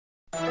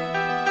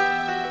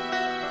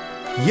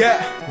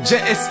Yeah,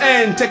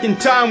 J.S.N taking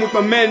time with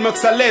my man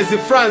Moxalezi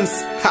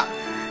France. Ha.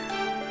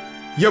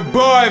 Your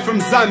boy from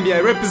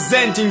Zambia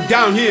representing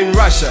down here in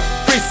Russia.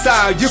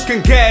 Freestyle, you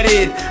can get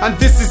it. And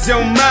this is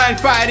your mind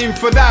fighting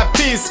for that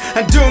peace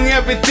and doing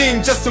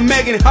everything just to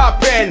make it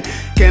happen.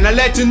 Can I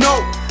let you know?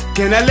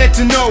 Can I let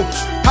you know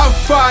how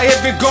far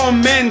have we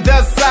gone, man?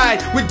 That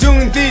side, we're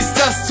doing this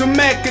just to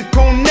make a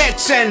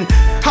connection.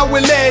 How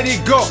we let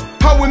it go,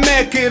 how we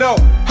make it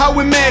all, how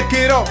we make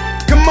it all.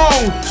 Come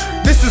on,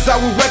 this is how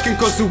we're working,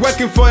 cause we're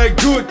working for a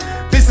good.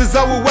 This is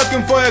how we're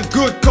working for a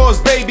good cause,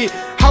 baby.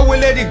 How we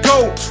let it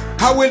go,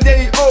 how we let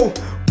it all.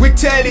 We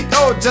tell it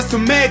all just to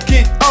make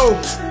it all.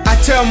 I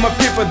tell my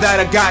people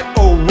that I got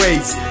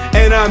always,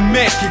 and I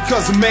make it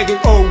cause we make it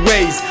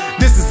always.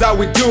 This is how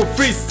we do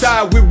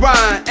freestyle, we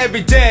rhyme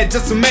every day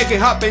just to make it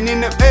happen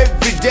in the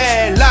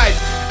everyday life.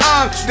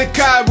 I'm the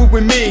guy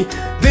with me,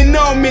 they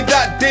know me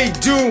that they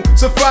do,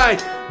 so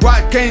fine.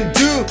 What can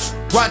do,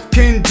 what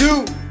can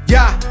do,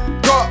 yeah,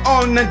 go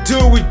on and do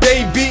it,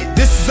 baby.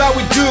 This is how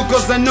we do,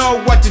 cause I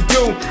know what to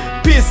do.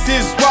 Peace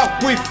is what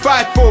we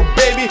fight for,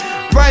 baby.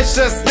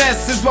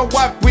 Righteousness is what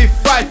we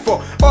fight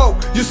for. Oh,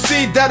 you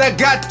see that I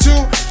got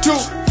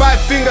five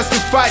fingers to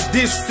fight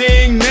this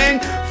thing, man.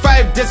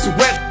 5 days to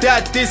work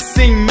that this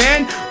thing,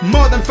 man.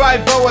 More than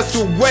 5 hours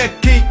to work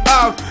it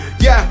out.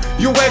 Yeah,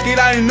 you work it,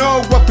 I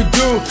know what we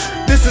do.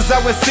 This is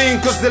how we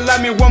sing, cause they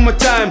love me one more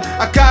time.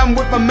 I come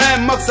with my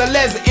man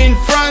Moxalezi in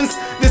France.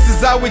 This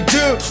is how we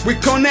do, we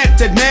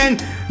connected,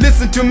 man.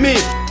 Listen to me,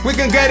 we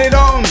can get it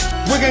on,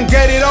 we can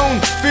get it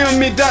on. Feel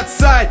me that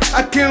side,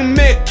 I can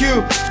make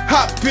you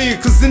happy,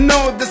 cause you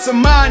know that the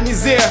man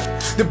is here,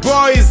 the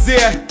boy is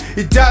here.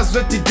 He does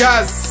what he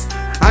does,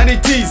 and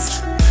it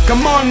is.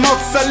 Come on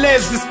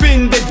Moxalezi,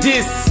 spin the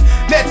disc.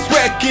 Let's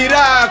work it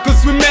out,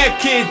 cause we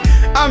make it.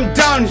 I'm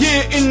down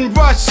here in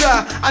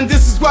Russia, and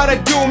this is what I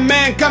do,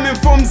 man, coming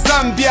from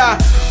Zambia.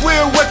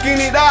 We're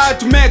working it out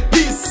to make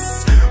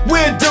peace.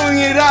 We're doing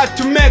it out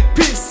to make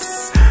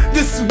peace.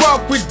 This is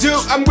what we do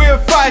and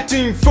we're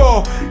fighting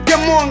for.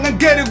 Come on and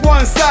get it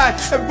one side.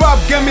 A rap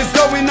game is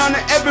going on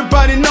and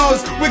everybody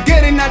knows. We're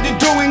getting at the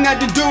doing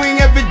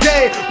every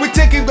day. We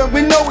take it but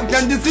we know it,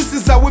 and this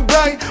is how we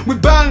bang. We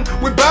bang,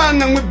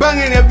 and we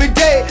banging every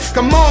day.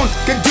 Come on,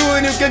 can do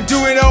it, you can do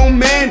it, oh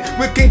man.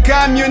 We can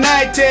come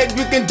united,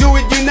 we can do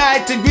it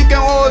united. We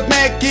can all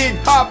make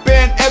it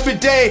happen every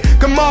day.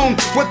 Come on,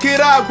 work it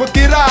out, work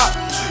it out.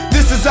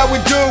 This is how we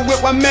do it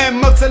with my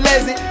man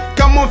Moxalezi.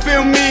 Come on,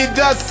 feel me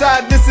that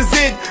side, this is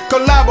it.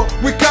 Collabo,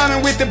 we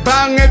coming with the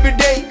bang every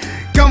day.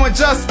 Come on,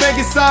 just make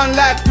it sound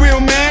like real,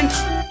 man.